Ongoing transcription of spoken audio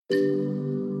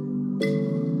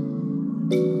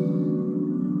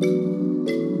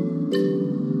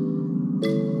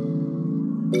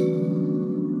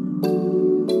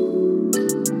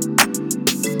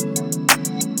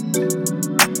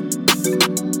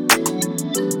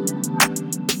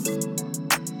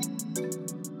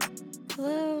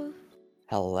Hello.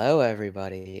 Hello,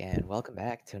 everybody, and welcome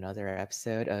back to another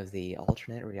episode of the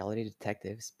Alternate Reality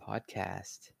Detectives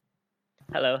podcast.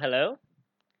 Hello, hello.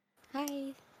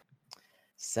 Hi.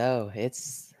 So,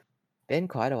 it's been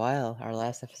quite a while. Our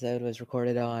last episode was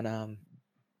recorded on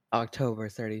October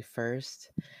 31st,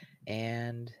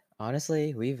 and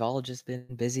honestly, we've all just been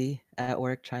busy at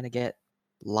work trying to get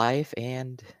life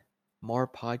and more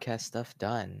podcast stuff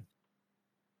done.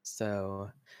 So,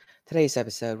 today's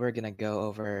episode, we're going to go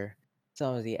over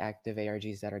some of the active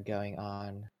ARGs that are going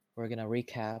on. We're going to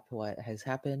recap what has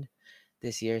happened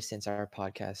this year since our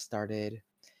podcast started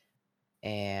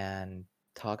and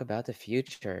talk about the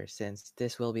future since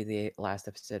this will be the last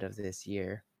episode of this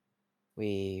year.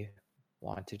 We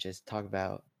want to just talk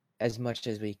about as much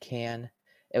as we can.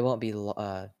 It won't be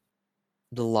the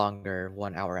longer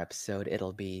 1 hour episode,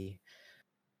 it'll be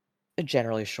a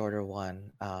generally shorter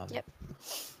one. Yep.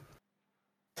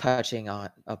 Touching on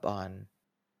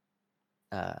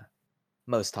uh,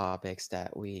 most topics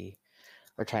that we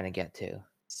are trying to get to.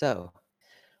 So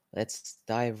let's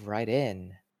dive right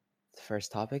in. The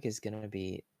first topic is going to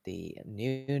be the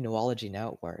new Neurology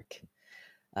Network.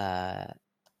 Uh,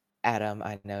 Adam,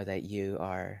 I know that you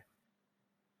are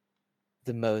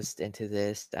the most into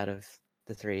this out of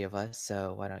the three of us,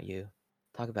 so why don't you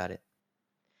talk about it?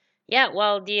 Yeah,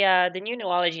 well, the new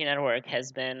Neurology Network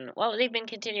has been they've been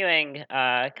continuing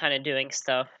kind of doing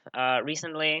stuff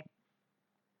recently.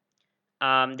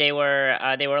 They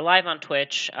were live on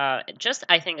Twitch just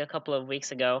I think a couple of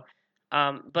weeks ago.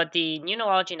 But the new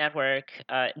Neurology Network,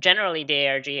 generally the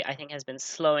ARG, I think has been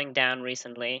slowing down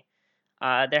recently.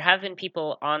 There have been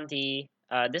people on the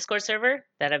Discord server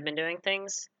that have been doing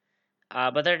things,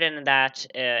 but other than that,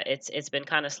 it's been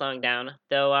kind of slowing down.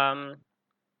 Though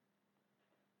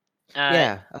Uh,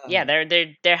 Yeah, yeah,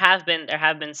 there have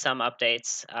been some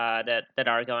updates that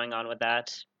are going on with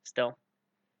that still.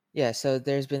 yeah. So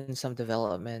there's been some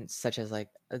developments, such as like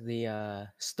the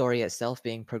story itself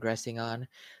being progressing on.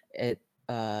 It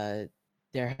uh,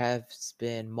 there has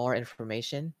been more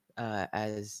information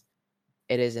as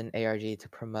it is an ARG to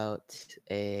promote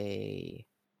a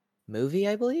movie,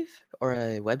 I believe, or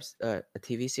a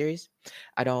TV series.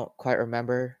 I don't quite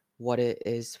remember what it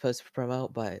is supposed to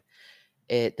promote, but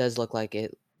it does look like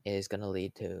it is going to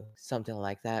lead to something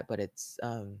like that. But it's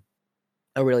a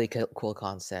really cool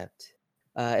concept.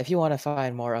 If you want to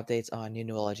find more updates on New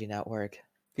Neurology Network,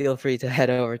 feel free to head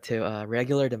over to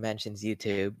Regular Dimensions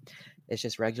YouTube. It's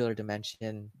just Regular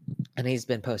Dimension, and he's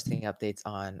been posting updates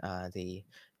on the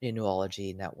New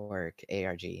Neurology Network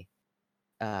ARG.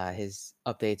 His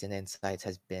updates and insights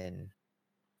has been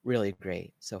really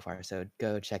great so far, so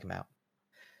go check him out.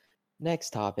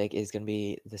 Next topic is going to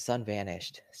be The Sun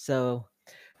Vanished. So,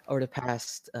 over the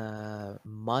past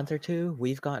month or two,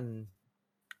 we've gotten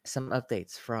some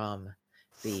updates from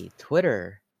the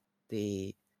Twitter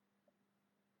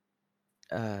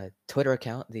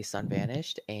account, The Sun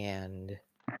Vanished, and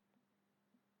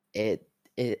it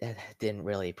it didn't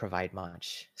really provide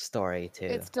much story to.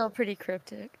 It's still pretty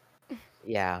cryptic.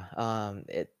 Yeah,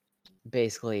 it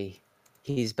basically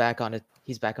he's back on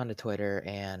the Twitter,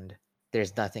 and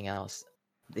there's nothing else.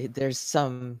 There's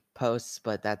some posts,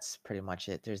 but that's pretty much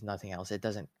it. There's nothing else. It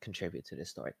doesn't contribute to the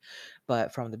story.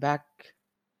 But from the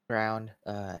background,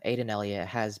 Aiden Elliott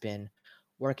has been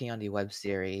working on the web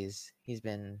series. He's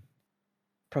been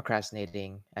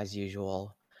procrastinating as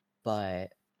usual,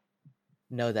 but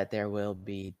know that there will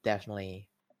be definitely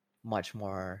much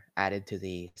more added to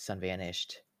the Sun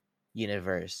Vanished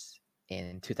universe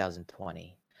in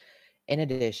 2020. In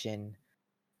addition,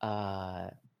 uh,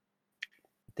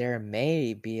 there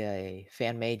may be a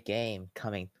fan-made game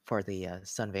coming for the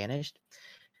Sun Vanished.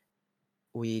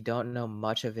 We don't know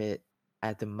much of it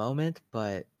at the moment,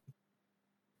 but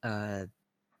uh,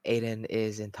 Aiden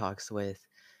is in talks with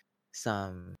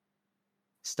some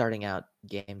starting out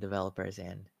game developers,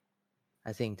 and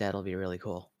I think that'll be really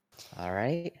cool. All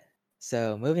right.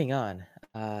 So moving on,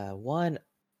 one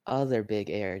other big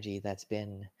ARG that's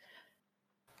been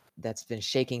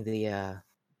shaking the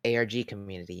ARG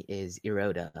community is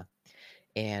Eroda.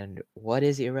 And what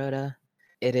is Eroda?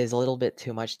 It is a little bit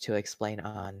too much to explain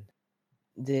on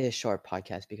this short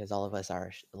podcast because all of us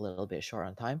are a little bit short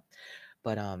on time.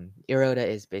 But Eroda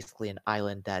is basically an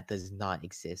island that does not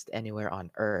exist anywhere on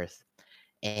Earth.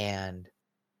 And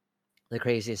the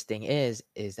craziest thing is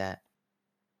that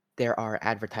there are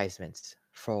advertisements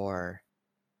for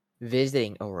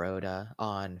visiting Oroda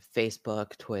on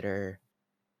Facebook, Twitter,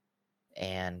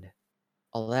 and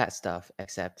all that stuff,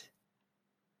 except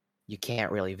you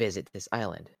can't really visit this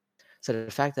island. So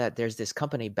the fact that there's this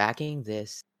company backing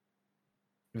this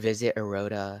Visit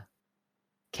Oroda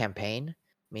campaign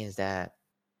means that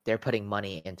they're putting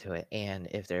money into it. And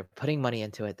if they're putting money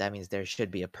into it, that means there should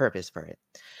be a purpose for it.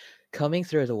 Coming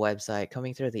through the website,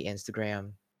 coming through the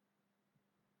Instagram,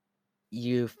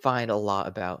 you find a lot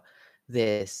about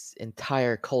this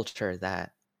entire culture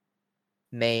that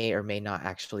may or may not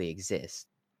actually exist.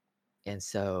 And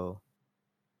so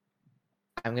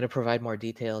I'm going to provide more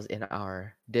details in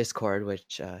our Discord,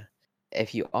 which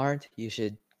if you aren't, you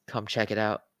should come check it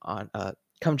out on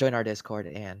come join our Discord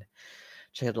and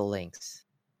check out the links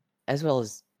as well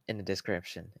as in the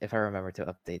description if I remember to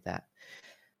update that.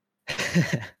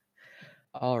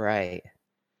 All right.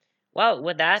 Well,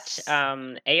 with that S-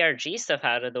 ARG stuff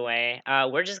out of the way,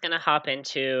 we're just gonna hop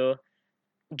into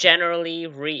generally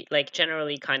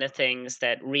kind of things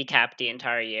that recap the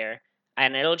entire year,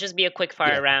 and it'll just be a quick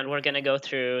fire Yeah. round. We're gonna go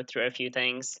through a few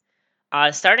things.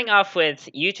 Starting off with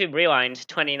YouTube Rewind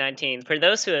 2019. For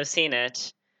those who have seen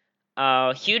it,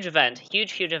 huge event,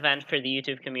 huge event for the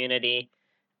YouTube community,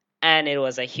 and it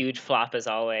was a huge flop as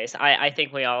always. I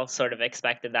think we all sort of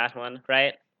expected that one,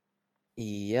 right?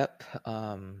 Yep.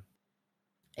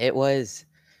 It was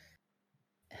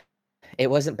it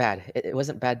wasn't bad. It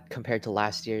wasn't bad compared to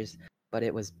last year's, but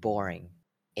it was boring.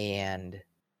 And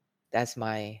that's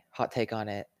my hot take on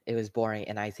it. It was boring,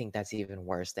 and I think that's even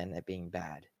worse than it being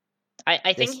bad.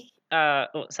 I This think.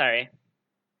 Oh, sorry.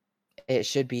 it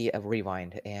should be a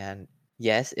rewind, and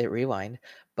yes, it rewind,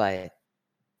 but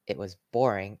it was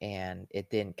boring and it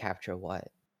didn't capture what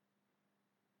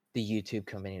the YouTube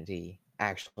community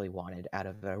actually wanted out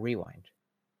of a rewind.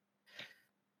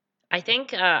 I think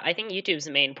YouTube's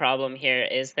main problem here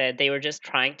is that they were just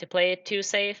trying to play it too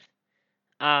safe.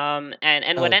 And Oh,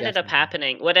 definitely. what ended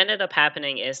up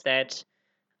happening is that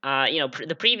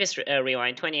the previous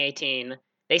rewind 2018,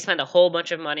 they spent a whole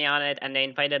bunch of money on it and they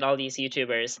invited all these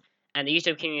YouTubers, and the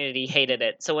YouTube community hated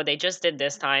it. So what they just did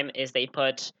this time is they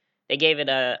gave it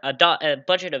a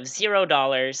budget of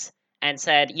 $0 and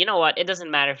said, you know what, it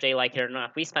doesn't matter if they like it or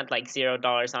not. We spent like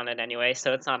 $0 on it anyway,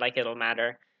 so it's not like it'll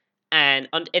matter. And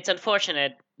it's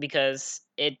unfortunate because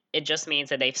it just means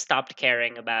that they've stopped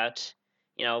caring about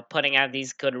putting out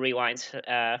these good rewinds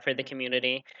for the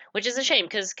community, which is a shame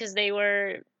because they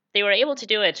were able to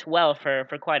do it well for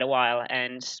quite a while,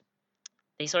 and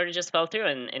they sort of just fell through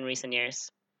in recent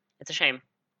years. It's a shame.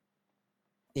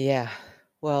 Yeah.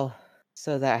 Well,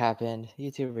 so that happened.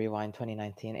 YouTube Rewind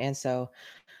 2019. And so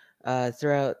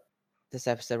throughout this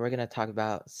episode, we're going to talk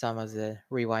about some of the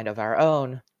rewind of our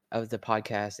own of the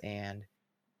podcast and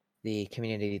the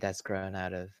community that's grown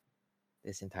out of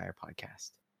this entire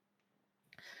podcast.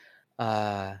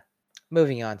 Uh,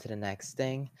 moving on to the next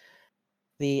thing,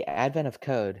 the advent of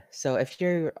code. So if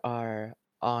you are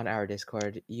on our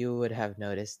Discord, you would have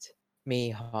noticed me,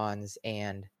 Hans,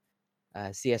 and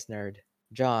CS Nerd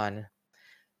John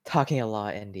talking a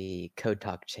lot in the Code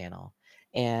Talk channel.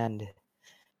 And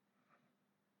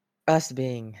us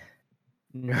being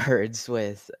nerds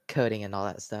with coding and all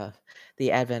that stuff,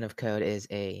 the advent of code is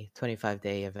a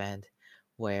 25-day event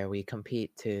where we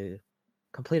compete to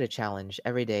complete a challenge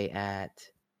every day at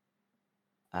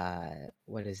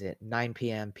what is it, 9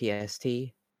 p.m. PST,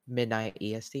 midnight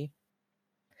EST,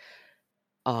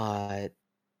 uh,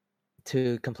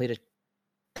 to complete a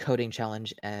coding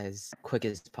challenge as quick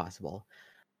as possible.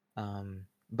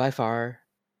 By far,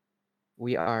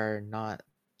 we are not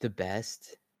the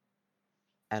best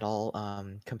at all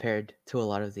compared to a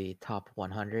lot of the top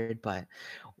 100, but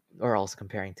we're also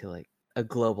comparing to like a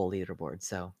global leaderboard.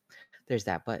 So there's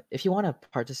that. But if you want to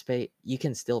participate, you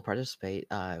can still participate.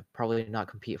 Probably not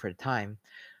compete for the time,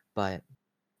 but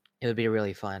it would be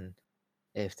really fun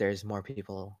if there's more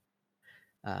people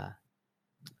uh,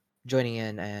 joining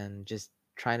in and just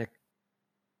trying to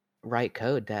write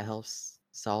code that helps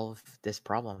solve this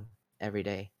problem every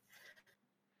day.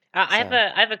 So I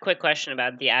have a quick question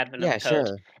about the advent of yeah, code.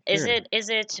 sure, sure. Is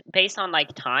it based on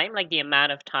like time, like the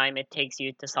amount of time it takes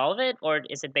you to solve it, or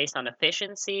is it based on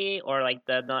efficiency, or like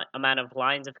the amount of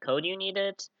lines of code you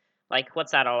needed? Like,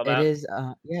 what's that all It about? is.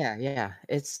 Yeah.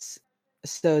 It's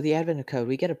so the advent of code.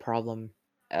 We get a problem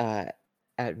uh,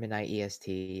 at midnight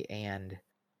EST, and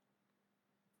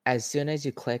as soon as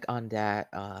you click on that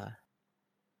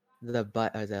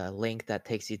the link that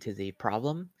takes you to the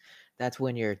problem, that's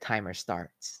when your timer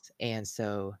starts. And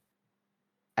so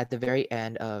at the very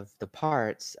end of the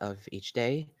parts of each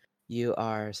day, you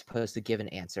are supposed to give an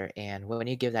answer, and when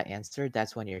you give that answer,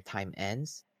 that's when your time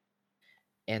ends.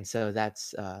 And so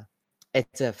it's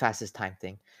a fastest time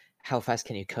thing. How fast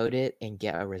can you code it and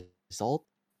get a result?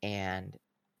 And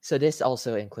so this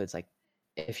also includes like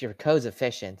if your code's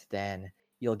efficient, then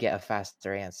you'll get a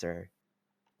faster answer,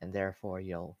 and therefore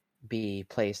you'll be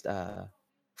placed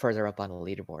further up on the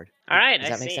leaderboard. All right, Does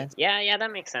I that make see. sense? Yeah,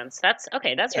 that makes sense. That's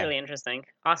okay. That's Yeah. really interesting.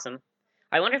 Awesome.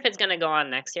 I wonder if it's gonna go on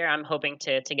next year. I'm hoping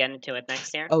to get into it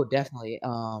next year. Oh, definitely.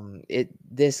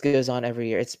 This goes on every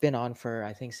year. It's been on for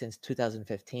I think since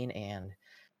 2015, and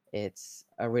it's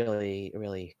a really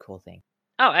really cool thing.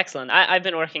 Oh, excellent. I've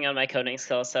been working on my coding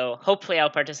skills, so hopefully I'll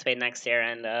participate next year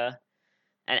and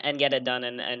get it done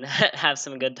and have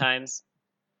some good times.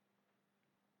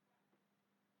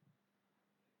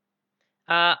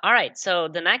 All right, so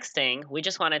the next thing we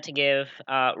just wanted to give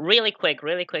really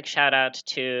quick shout out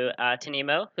to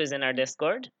Nemo, who's in our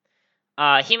Discord.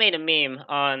 He made a meme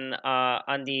on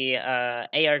the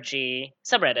ARG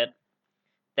subreddit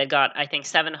that got, I think,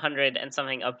 700 and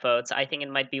something upvotes. I think it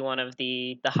might be one of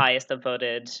the highest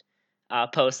upvoted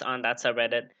posts on that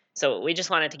subreddit. So we just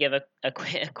wanted to give a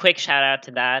quick shout out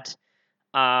to that.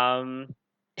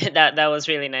 That was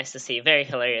really nice to see. Very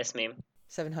hilarious meme.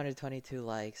 722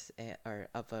 likes or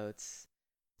upvotes.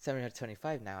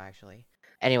 725 now actually.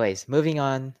 Anyways, moving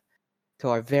on to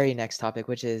our very next topic,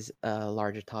 which is a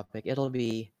larger topic. It'll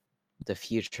be the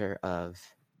future of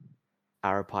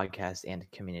our podcast and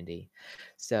community.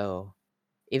 So,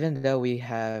 even though we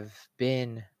have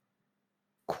been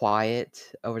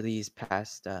quiet over these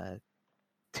past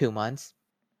 2 months,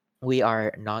 we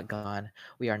are not gone,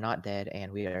 we are not dead,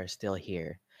 and we are still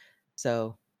here.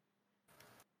 So,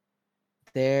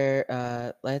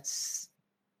 let's,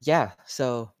 yeah.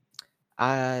 So,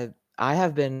 I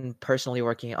have been personally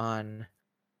working on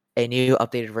a new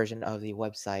updated version of the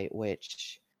website,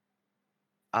 which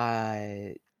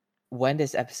I when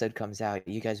this episode comes out,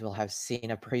 you guys will have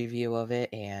seen a preview of it,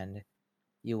 and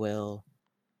you will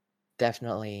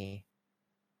definitely,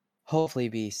 hopefully,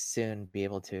 be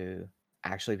able to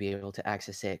actually be able to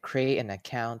access it. Create an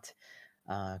account,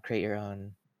 create your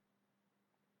own,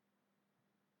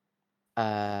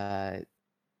 uh,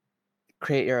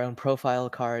 create your own profile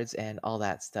cards and all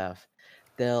that stuff.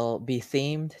 They'll be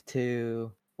themed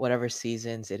to whatever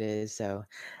seasons it is. So,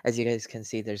 as you guys can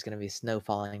see, there's going to be snow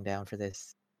falling down for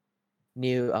this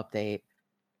new update.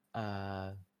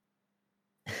 Uh,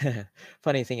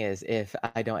 Funny thing is, if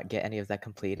I don't get any of that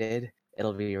completed,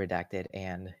 it'll be redacted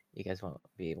and you guys won't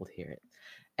be able to hear it.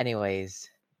 Anyways,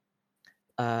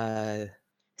 uh the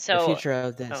So, future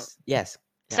of oh, this, yes.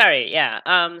 Yeah. sorry,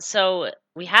 yeah. So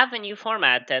we have a new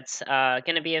format that's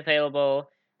going to be available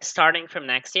starting from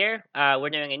next year. We're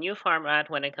doing a new format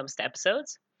when it comes to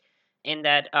episodes. In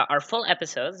that our full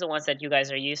episodes, the ones that you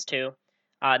guys are used to,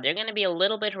 they're going to be a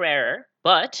little bit rarer,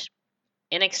 but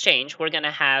in exchange, we're going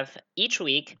to have each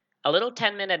week a little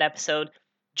 10-minute episode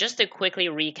just to quickly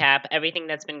recap everything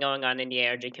that's been going on in the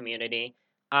ARG community.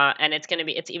 And it's going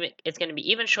to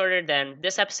be even shorter than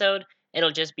this episode.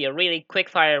 It'll just be a really quick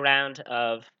fire round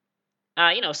of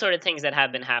sort of things that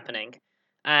have been happening.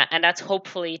 And that's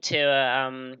hopefully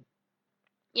to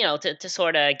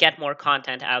sort of get more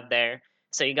content out there,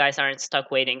 so you guys aren't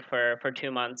stuck waiting for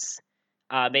 2 months,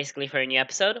 basically for a new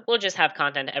episode. We'll just have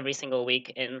content every single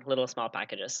week in little small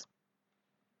packages.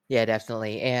 Yeah,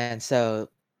 definitely. And so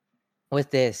with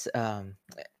this,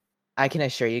 I can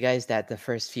assure you guys that the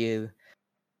first few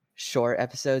short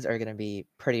episodes are going to be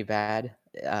pretty bad.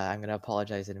 I'm going to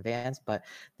apologize in advance, but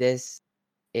this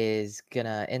is going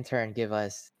to in turn give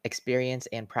us experience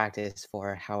and practice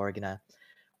for how we're going to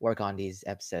work on these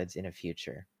episodes in the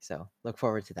future. So look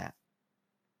forward to that.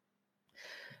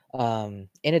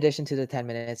 In addition to the 10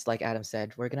 minutes, like Adam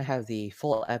said, we're going to have the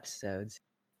full episodes,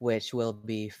 which will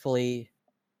be fully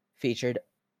featured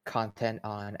content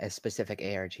on a specific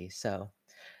ARG. So,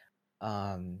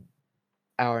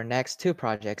 our next two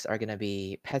projects are going to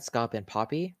be Petscop and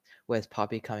Poppy, with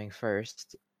Poppy coming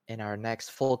first in our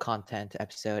next full content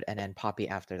episode, and then Poppy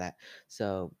after that.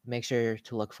 So, make sure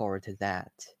to look forward to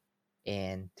that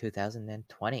in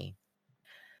 2020.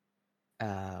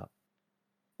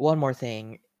 One more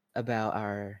thing about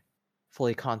our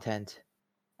fully content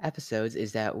episodes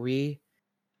is that we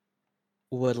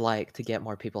would like to get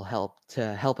more people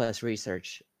to help us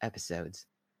research episodes.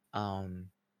 Um,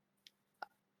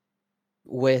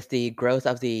 with the growth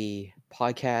of the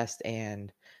podcast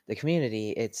and the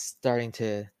community, it's starting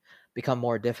to become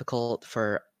more difficult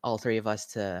for all three of us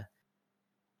to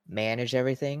manage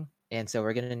everything. And so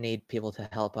we're going to need people to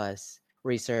help us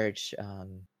research,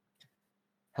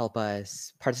 help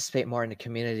us participate more in the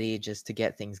community just to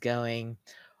get things going,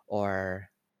 or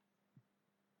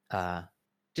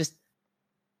just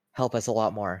help us a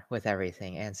lot more with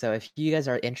everything. And so if you guys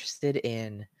are interested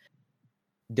in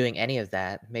doing any of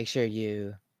that, make sure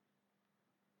you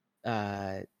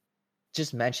uh,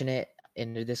 just mention it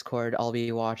in the Discord. I'll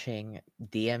be watching,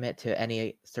 DM it to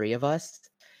any three of us,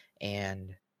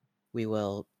 and we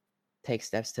will take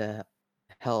steps to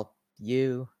help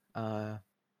you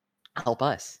help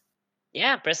us.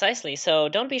 Yeah, precisely. So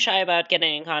don't be shy about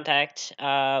getting in contact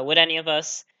with any of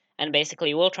us, and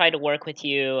basically we'll try to work with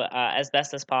you as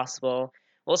best as possible.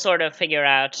 We'll sort of figure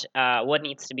out what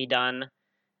needs to be done,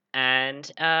 and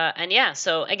yeah.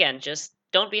 So again, just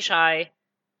don't be shy.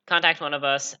 Contact one of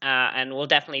us, and we'll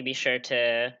definitely be sure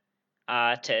to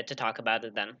talk about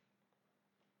it then.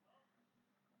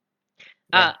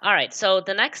 Yeah. All right. So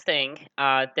the next thing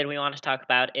that we want to talk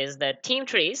about is the team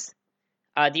trees,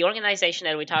 the organization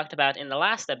that we talked about in the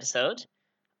last episode.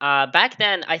 Back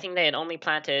then, I think they had only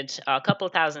planted a couple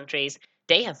thousand trees.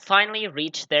 They have finally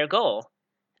reached their goal.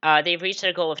 They've reached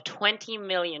their goal of 20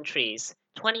 million trees.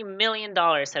 $20 million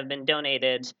have been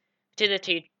donated to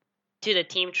the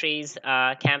Team Trees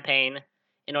campaign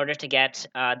in order to get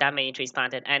that many trees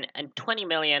planted. And 20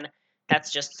 million,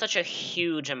 that's just such a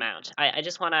huge amount. I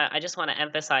just wanna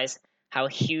emphasize how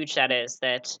huge that is.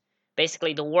 That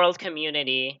basically the world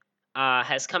community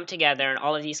has come together, and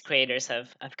all of these creators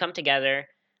have come together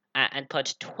and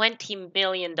put $20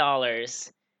 million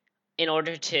in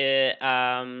order to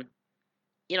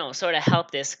sort of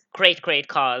help this great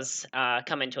cause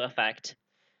come into effect.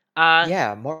 Uh,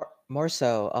 Yeah, more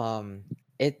so.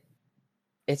 It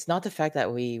it's not the fact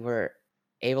that we were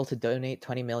able to donate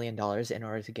 $20 million in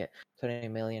order to get 20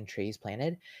 million trees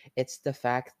planted. It's the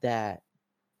fact that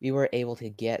we were able to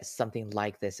get something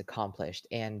like this accomplished,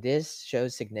 and this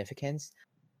shows significance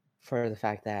for the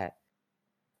fact that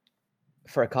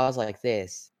for a cause like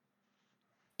this,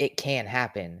 it can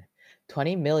happen.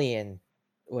 20 million,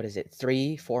 what is it,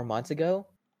 3, 4 months ago,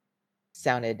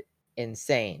 sounded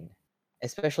insane,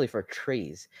 especially for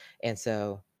trees. And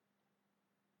so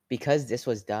because this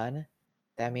was done,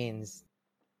 that means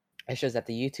it shows that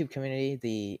the YouTube community,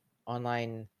 the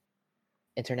online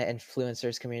internet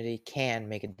influencers community can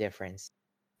make a difference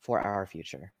for our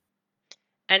future.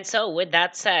 and so, with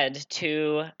that said,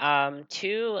 to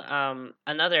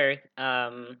another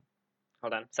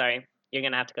hold on, sorry, you're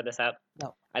gonna have to cut this out.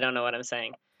 No, I don't know what I'm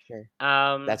saying. sure.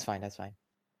 Um, That's fine. That's fine.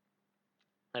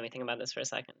 let me think about this for a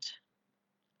second.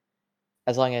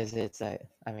 As long as it's, I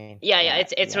mean, Yeah, yeah,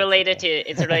 it's yeah, it's related okay.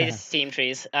 to Team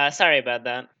Trees. Sorry about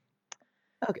that.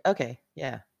 Okay, okay,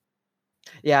 yeah.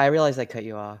 Yeah, I realized I cut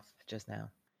you off just now.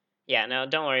 Yeah, no,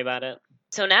 don't worry about it.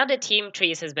 So now that Team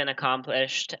Trees has been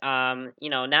accomplished, now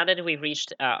that we've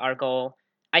reached our goal,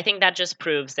 I think that just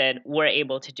proves that we're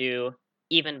able to do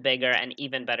even bigger and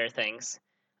even better things.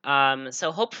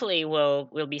 So hopefully we'll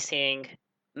be seeing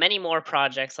many more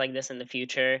projects like this in the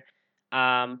future.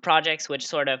 Projects which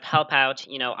sort of help out,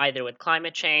 either with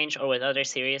climate change or with other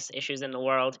serious issues in the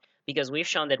world, because we've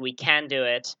shown that we can do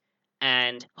it,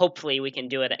 and hopefully we can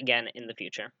do it again in the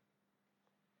future.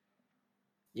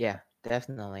 Yeah,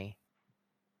 definitely.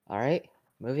 All right,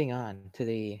 moving on to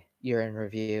the year in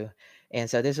review. And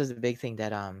so this was a big thing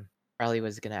that Riley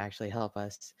was gonna actually help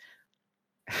us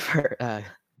for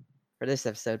for this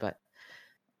episode, but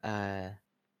uh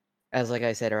as like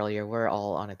I said earlier, we're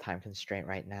all on a time constraint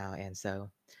right now, and so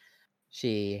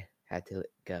she had to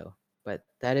go. But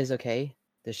that is okay.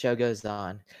 The show goes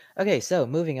on. Okay, so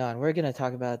moving on, we're gonna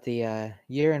talk about the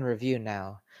year in review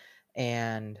now.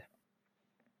 And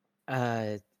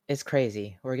uh it's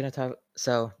crazy. We're gonna talk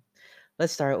so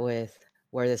let's start with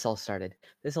where this all started.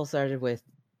 This all started with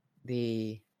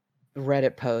the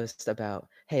Reddit post about,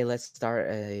 hey, let's start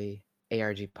a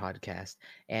ARG podcast.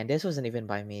 And this wasn't even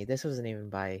by me. This wasn't even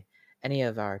by any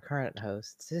of our current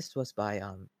hosts. This was by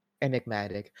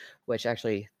Enigmatic, which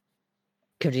actually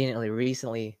conveniently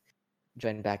recently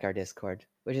joined back our Discord,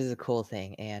 which is a cool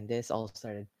thing. And this all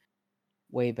started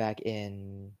way back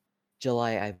in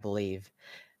July, I believe.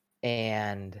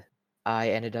 And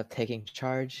I ended up taking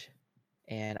charge.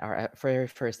 And our very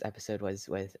first episode was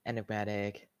with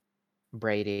Enigmatic,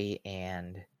 Brady,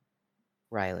 and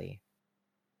Riley.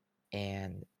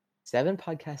 And 7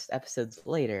 podcast episodes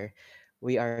later,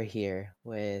 we are here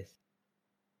with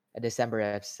a December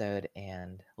episode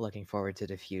and looking forward to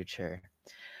the future.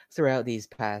 Throughout these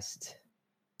past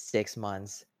 6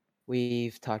 months,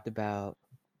 we've talked about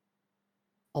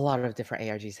a lot of different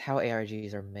ARGs, how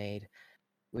ARGs are made.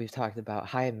 We've talked about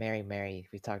Hi Mary Mary.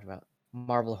 We've talked about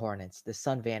Marble Hornets, The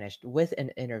Sun Vanished with an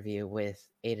interview with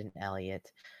Aiden Elliott.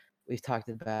 We've talked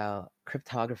about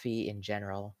cryptography in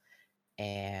general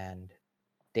and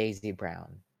Daisy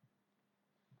Brown.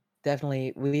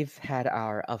 definitely we've had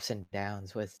our ups and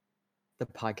downs with the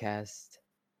podcast.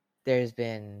 There's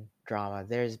been drama.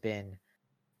 There's been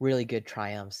really good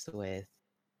triumphs with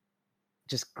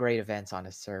just great events on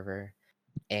a server,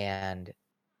 and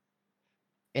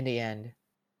in the end,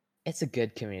 it's a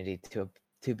good community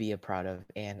to be a proud of,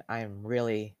 and I'm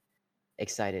really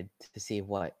excited to see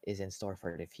what is in store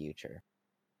for the future.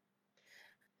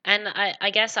 And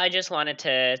I guess I just wanted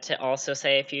to also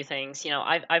say a few things. You know,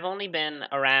 I've only been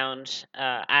around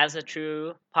as a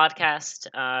true podcast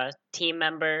team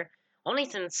member only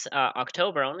since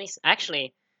October.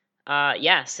 Actually,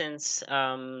 yeah, Since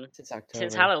since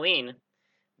October. Halloween.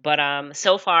 But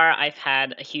so far I've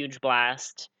had a huge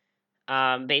blast.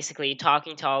 Basically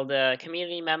talking to all the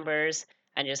community members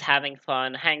and just having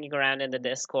fun, hanging around in the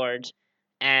Discord.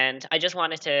 And I just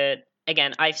wanted to,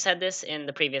 again, I've said this in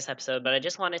the previous episode, but I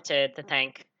just wanted to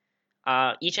thank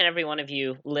each and every one of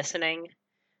you listening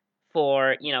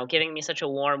for, you know, giving me such a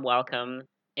warm welcome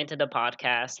into the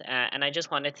podcast. And I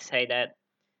just wanted to say that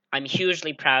I'm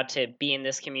hugely proud to be in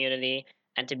this community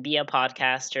and to be a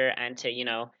podcaster and to, you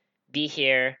know, be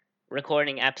here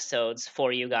recording episodes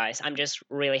for you guys. I'm just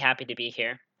really happy to be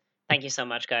here. Thank you so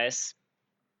much, guys.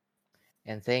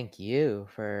 And thank you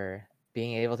for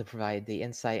being able to provide the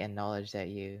insight and knowledge that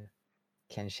you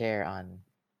can share on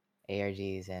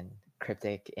ARGs and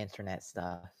cryptic internet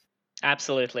stuff.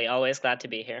 Absolutely. Always glad to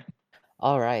be here.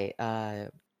 All right.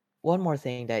 One more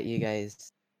thing that you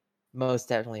guys most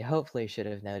definitely, hopefully, should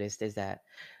have noticed is that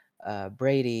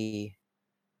Brady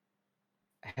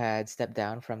had stepped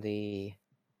down from the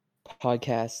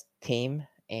podcast team,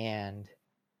 and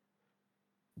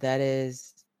that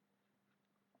is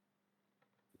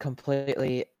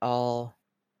completely all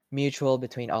mutual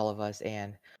between all of us.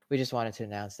 And we just wanted to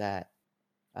announce that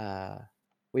uh,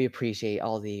 we appreciate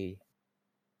all the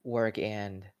work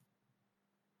and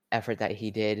effort that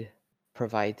he did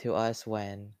provide to us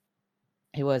when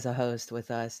he was a host with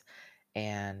us.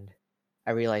 And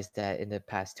I realized that in the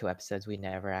past two episodes, we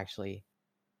never actually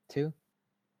two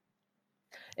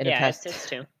in the Yeah, past it's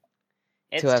two. two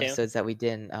It's two. episodes that we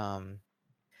didn't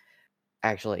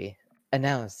actually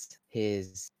announce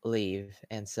his leave,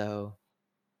 and so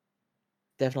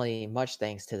definitely much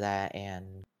thanks to that.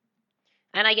 And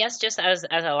And I guess just as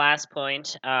a last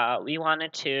point, we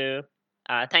wanted to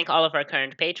thank all of our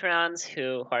current Patreons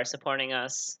who are supporting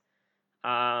us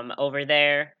over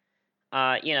there.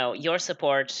 You know, your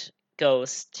support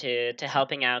goes to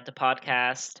helping out the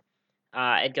podcast.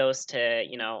 It goes to,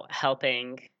 you know,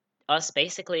 helping us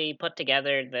basically put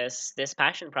together this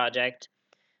passion project.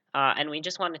 And we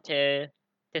just wanted to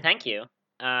thank you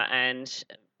and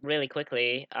really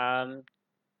quickly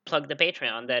plug the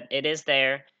Patreon that it is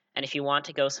there, and if you want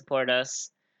to go support us,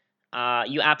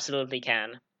 you absolutely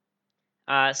can.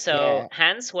 So yeah,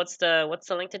 Hans, what's the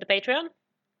link to the Patreon?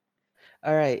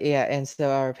 all right, yeah, and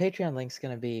so our Patreon link's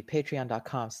gonna be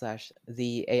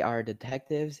patreon.com/the AR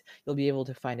Detectives. You'll be able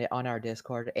to find it on our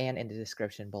Discord and in the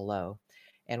description below.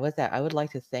 And with that, I would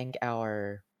like to thank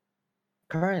our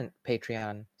current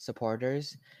Patreon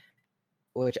supporters,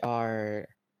 which are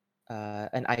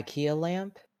an IKEA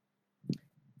lamp,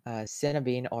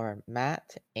 Cinnabine or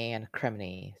Matt, and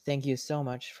Cremini. Thank you so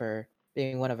much for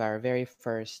being one of our very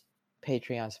first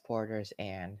Patreon supporters,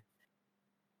 and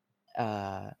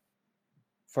uh,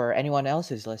 for anyone else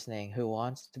who's listening who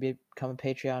wants to become a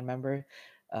Patreon member,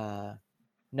 uh,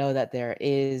 know that there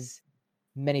is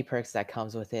many perks that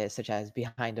comes with it, such as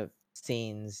behind the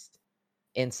scenes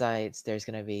insights. There's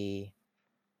going to be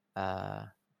uh,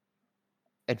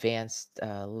 advanced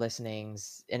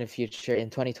listenings in the future. In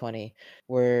 2020,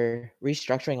 we're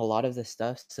restructuring a lot of the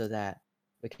stuff so that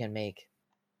we can make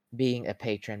being a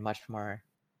patron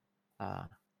uh,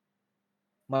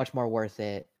 much more worth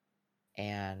it,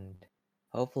 and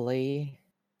hopefully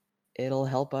it'll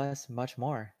help us much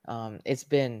more. It's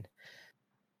been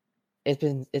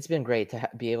great to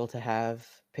be able to have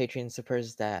Patreon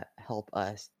supporters that help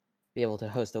us be able to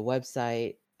host a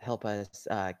website, help us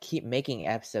keep making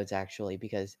episodes actually,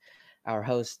 because our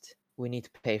host, we need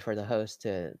to pay for the host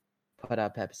to put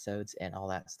up episodes and all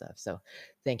that stuff. So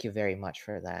thank you very much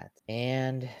for that.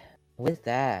 And with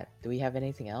that, do we have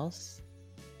anything else?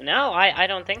 No, I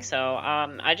don't think so.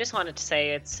 I just wanted to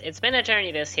say it's been a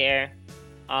journey this year.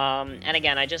 And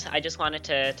again, I just wanted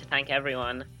to thank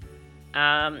everyone.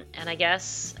 And I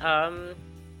guess I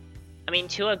mean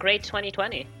to a great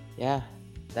 2020. Yeah,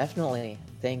 definitely.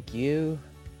 Thank you,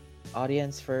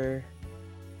 audience, for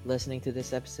listening to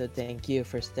this episode. Thank you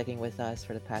for sticking with us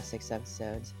for the past 6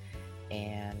 episodes.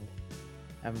 And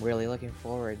I'm really looking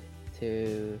forward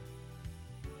to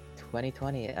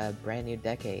 2020, a brand new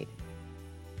decade.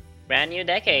 Brand new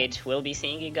decade. We'll be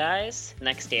seeing you guys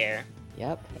next year.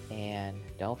 Yep, and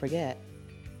don't forget,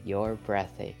 you're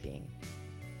breathtaking.